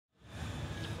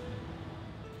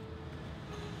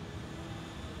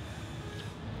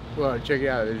Well, check it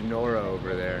out. There's Nora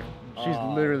over there. She's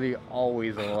literally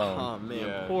always alone. Oh man,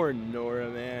 Yeah. poor Nora,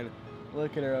 man.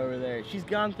 Look at her over there. She's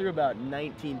gone through about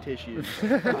 19 tissues.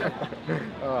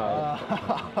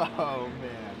 Oh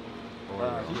man.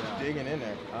 She's yeah. digging in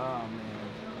there. Oh man.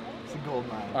 It's a gold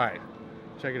mine. All right,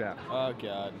 check it out. Oh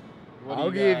god. What do I'll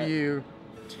you give got? you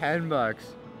 $10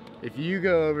 if you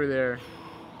go over there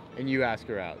and you ask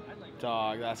her out.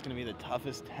 Dog, that's gonna be the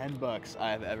toughest $10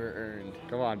 I've ever earned.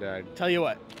 Come on, Dad. Tell you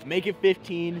what, make it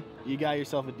 15. You got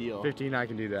yourself a deal. 15, I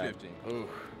can do that. 15. Ooh.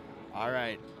 All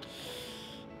right.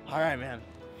 All right, man.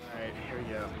 All right, here we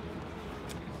go.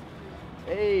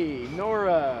 Hey,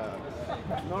 Nora.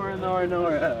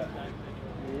 Nora.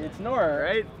 It's Nora,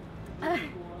 right?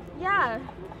 Yeah.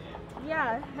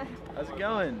 How's it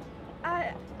going?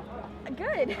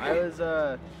 Good.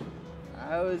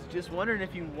 I was just wondering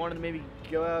if you wanted to maybe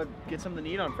go out get something to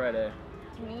eat on Friday.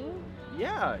 Me?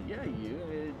 Yeah,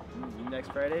 you.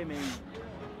 Next Friday, maybe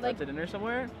Like- out to dinner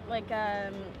somewhere. Like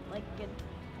a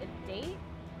date?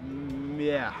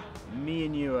 Yeah, me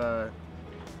and you out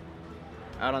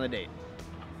on a date.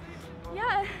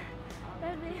 Yeah.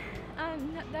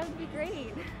 That would be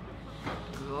great.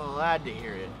 Glad to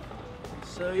hear it.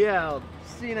 So yeah, I'll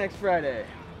see you next Friday.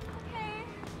 Okay.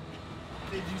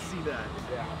 Did you see that?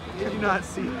 Yeah. Did you not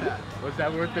see that? Was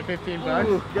that worth the $15?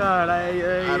 Oh God, I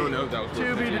don't know if that was to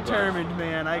worth be 15 determined,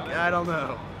 man. I don't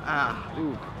know.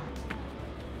 Ooh.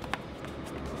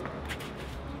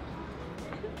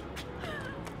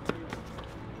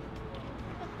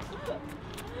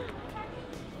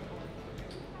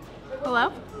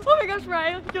 Hello? Oh my gosh,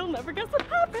 Ryan, you'll never guess what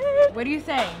happened. What are you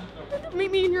saying?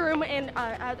 Meet me in your room in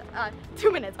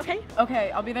 2 minutes, okay?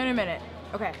 Okay, I'll be there in a minute.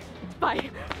 Okay. Bye.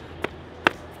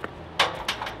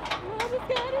 Mama's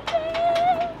got a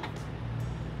date.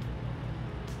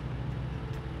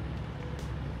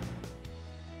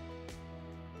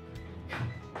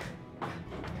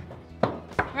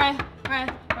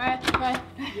 Right.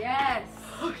 Yes.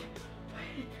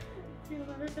 You'll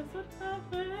never guess what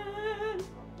happened.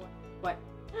 What?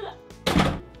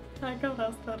 I got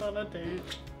asked out on a date.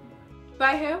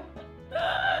 By who?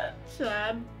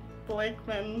 Chad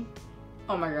Blakeman.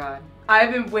 Oh my god.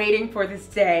 I've been waiting for this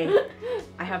day.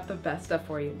 I have the best stuff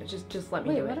for you. Just let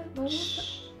me do it. What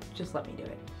Shh. Just let me do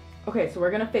it. Okay, so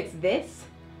we're gonna fix this.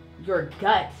 Your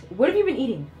gut. What have you been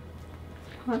eating?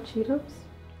 Hot Cheetos?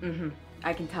 Mm-hmm.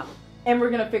 I can tell. And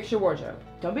we're gonna fix your wardrobe.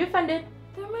 Don't be offended.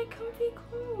 They're my comfy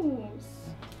clothes.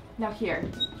 Now here,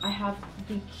 I have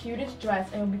the cutest dress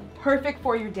and it'll be perfect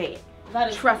for your date. That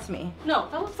is. Trust me. No,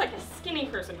 that looks like a skinny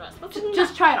person dress. That's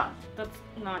Just try it on. That's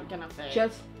not gonna fit.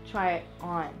 Just try it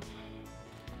on.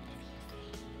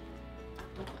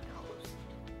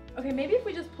 Okay, maybe if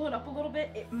we just pull it up a little bit,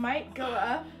 it might go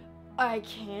up. I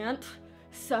can't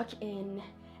suck in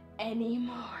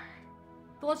anymore.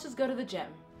 But let's just go to the gym.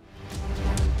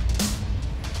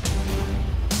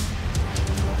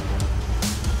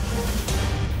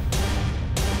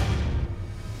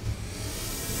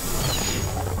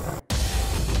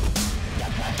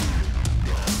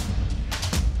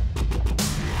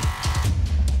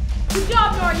 Good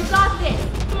job, Nora, you got this.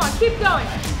 Come on, keep going.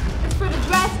 This is for the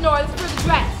dress, Nora, this is for the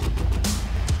dress.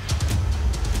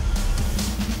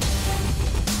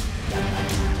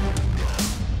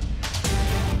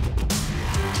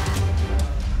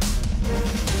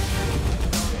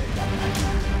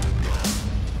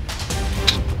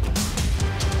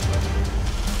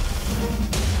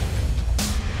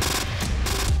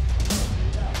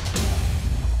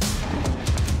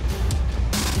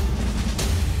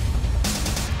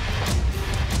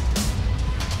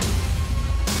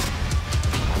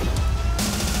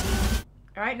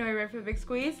 All right, Nora, you ready for the big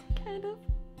squeeze? Kind of.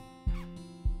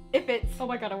 If it's... Oh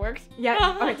my god, it works.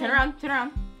 Yeah, okay, turn around.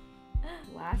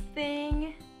 Last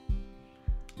thing.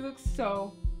 You look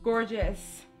so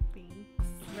gorgeous. Thanks.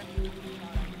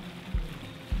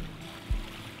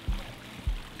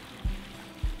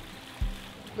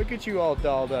 Look at you all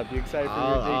dolled up. You excited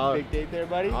for your big date there,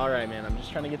 buddy? All right, man. I'm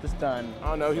just trying to get this done.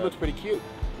 Oh no, he looks pretty cute.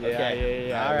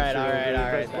 Yeah. All right, I'm all right, really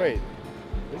all right. impressed. Wait,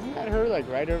 isn't that her like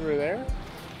right over there?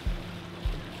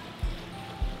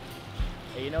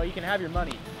 Hey, you know, you can have your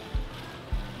money.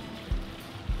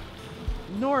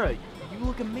 Nora, you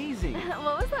look amazing.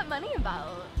 What was that money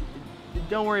about?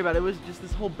 Don't worry about it. It was just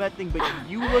this whole bet thing, but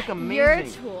you look amazing. You're a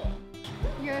tool.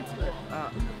 You're a tool.